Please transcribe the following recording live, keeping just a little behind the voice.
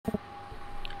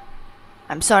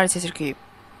I'm sorry, Sister Cube.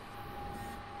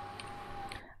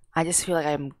 I just feel like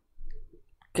I'm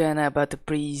gonna about to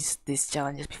breeze these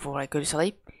challenges before I go to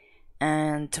sleep,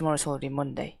 and tomorrow's already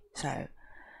Monday, so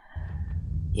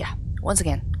yeah. Once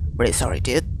again, really sorry,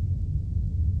 dude.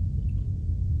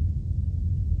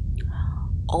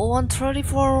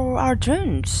 134 are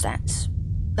drones. That's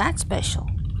special.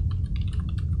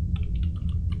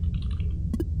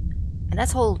 And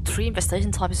that's all 3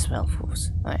 infestation types as well,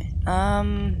 folks. Right.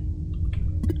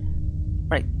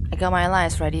 Right. I got my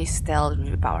alliance ready. Stealth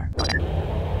with power. Okay.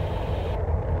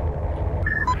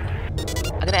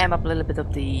 I'm gonna amp up a little bit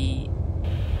of the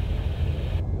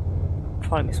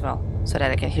volume as well, so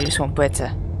that I can hear this one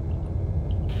better.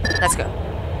 Let's go.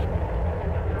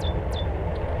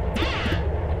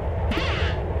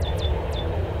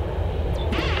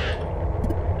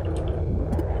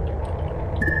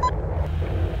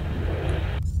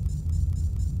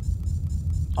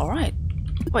 Alright.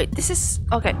 Wait, this is...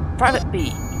 okay, Private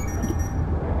B.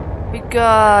 We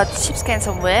got ship scan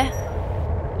somewhere.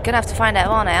 Gonna have to find that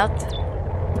one out.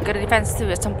 Got a defense too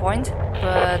at some point,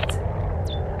 but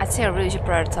I'd say I really should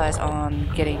prioritize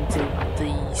on getting to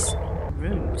these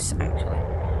rooms, actually.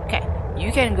 Okay,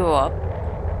 you can go up.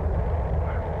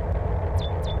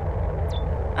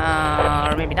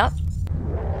 Or maybe not.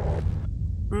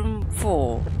 Room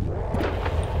 4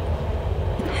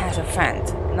 has a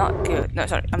vent. Not good. No,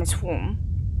 sorry, I mean swarm.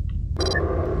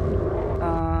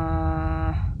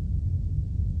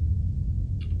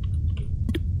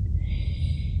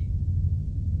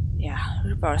 Yeah,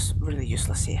 repair is really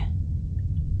useless here.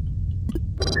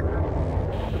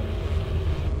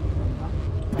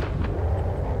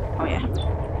 Oh yeah.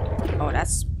 Oh,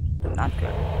 that's not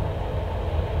good.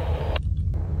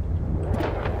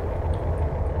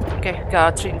 Okay,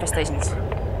 got 3 infestations.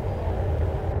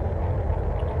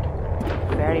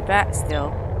 Very bad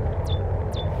still.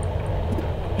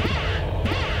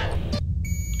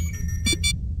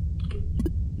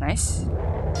 Nice.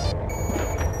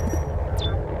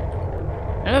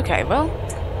 Okay, well,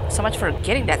 so much for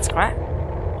getting that scrap.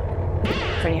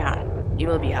 Pretty hard. You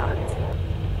will be hard.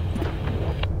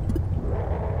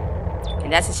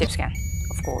 And that's a ship scan,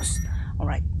 of course.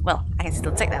 Alright, well, I can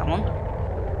still take that one.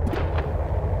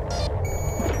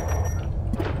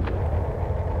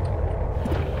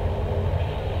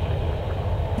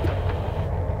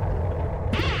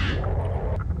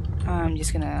 I'm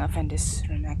just gonna offend this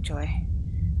room actually.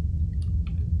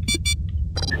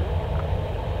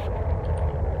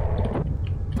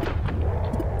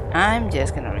 I'm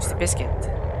just gonna risk the biscuit.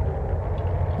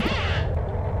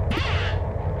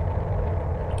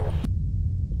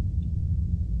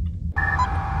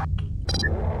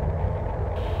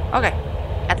 Okay,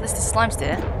 at least the slime's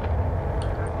there.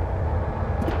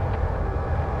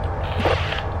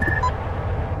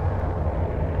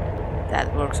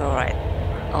 That works alright.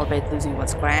 Albeit losing 1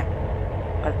 scrap,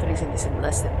 but finishing this in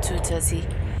less than 230.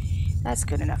 That's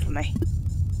good enough for me.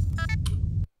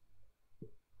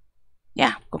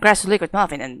 Yeah, congrats to Liquid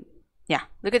Muffin, and yeah,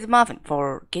 Liquid Muffin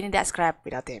for getting that scrap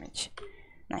without damage.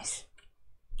 Nice.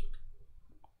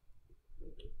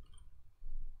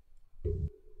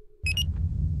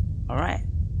 Alright.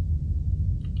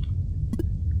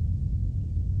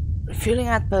 Refueling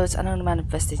outposts, unknown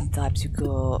manifestation types, you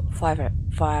go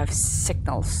 5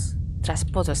 signals.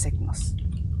 Transporter signals.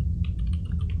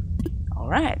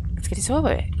 Alright, let's get this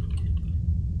over with.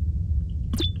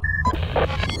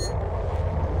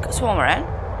 Go swarm around.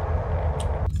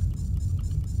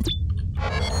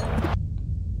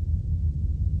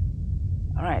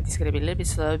 Alright, it's gonna be a little bit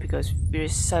slow because we're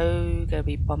so gonna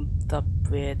be pumped up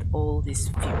with all these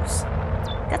fuels.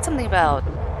 That's something about...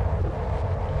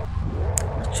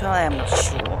 I'm not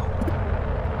sure.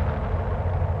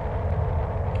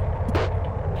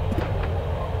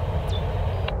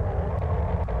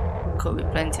 Could be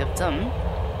plenty of them.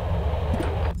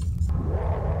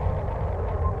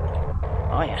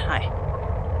 Oh yeah, hi.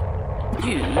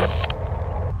 You?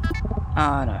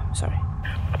 No, sorry.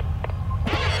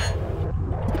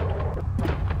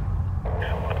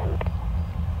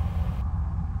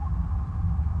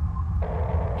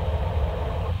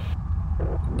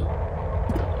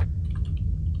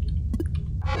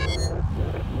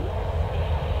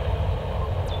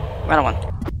 Another one.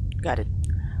 Got it.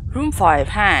 Room 5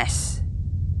 has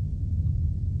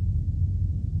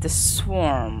the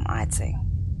swarm, I'd say.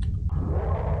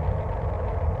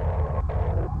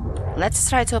 Let's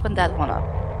try to open that one up,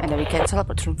 and then we can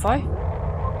teleport to room 5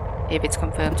 if it's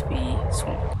confirmed to be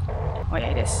swarm. Oh yeah,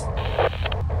 it is.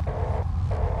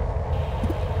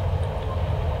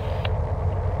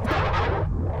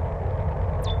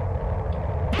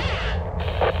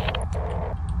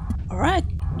 Alright.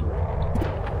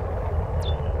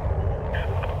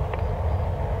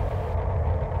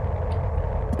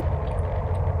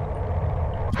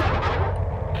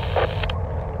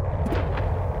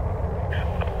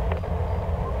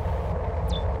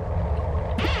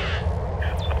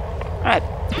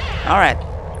 Alright.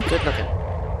 Good looking.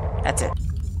 That's it.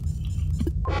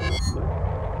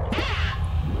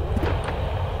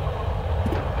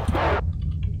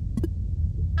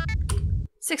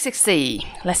 $660.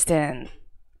 Less than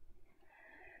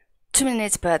 2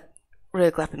 minutes, but really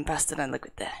clapping faster than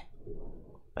liquid there.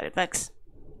 But it works.